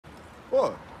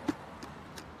What?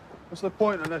 What's the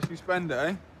point unless you spend it,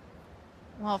 eh?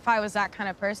 Well, if I was that kind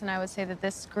of person, I would say that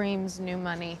this screams new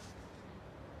money.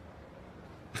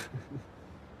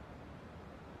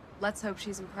 Let's hope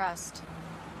she's impressed.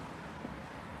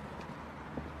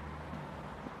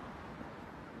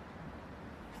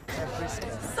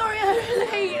 Sorry I'm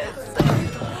late.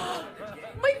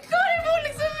 My God, everyone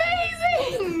looks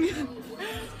amazing!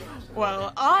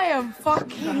 Well, I am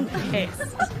fucking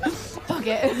pissed. Fuck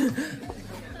it.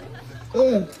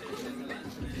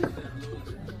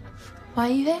 Why are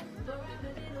you here?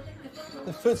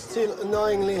 The foot's still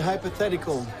annoyingly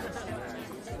hypothetical.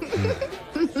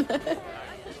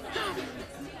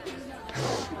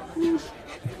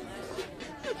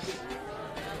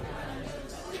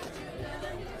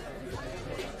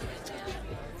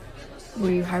 Were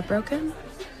you heartbroken?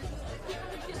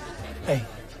 Hey,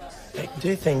 do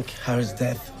you think Harry's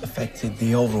death affected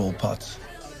the overall pot?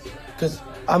 Because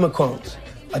I'm a quant.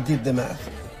 I did the math.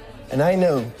 And I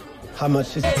know how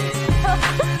much it's...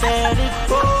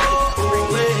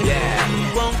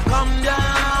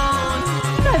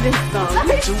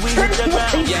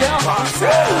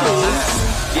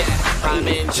 I'm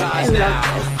in charge now.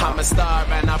 I'm a star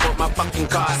and I brought my fucking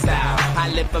cars down.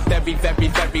 I live a very, very,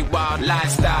 very wild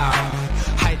lifestyle.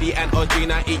 Heidi and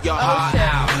Audrina, eat your heart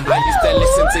out. I used to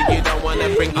listen to you, don't wanna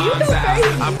bring arms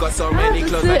out. I've got so many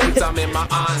clothes like it's I'm in my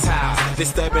aunt's house.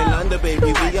 Disturbing London,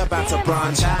 baby, we about to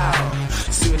branch out.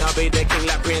 Soon I'll be the king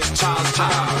like Prince Charles.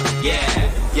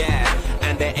 Yeah.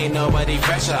 And there ain't nobody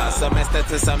fresher, semester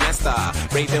to semester,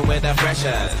 breathing with the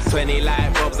freshers. 20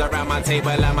 light bulbs around my table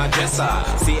and my dresser.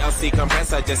 CLC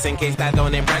compressor, just in case that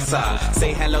don't impress her.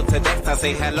 Say hello to Dexter,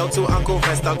 say hello to Uncle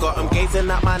Fester. Got him gazing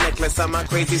at my necklace and my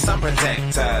crazy sun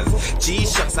protectors.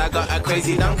 G-Shocks, I got a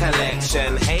crazy dumb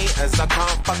collection. Haters, I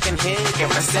can't fucking hear you.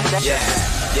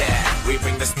 Yeah, we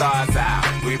bring the stars out.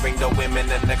 We bring the women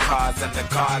and the cars and the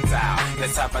cards out.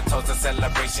 Let's have a total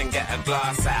celebration, get a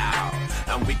glass out.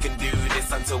 And we can do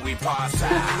this until we pass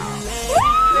out.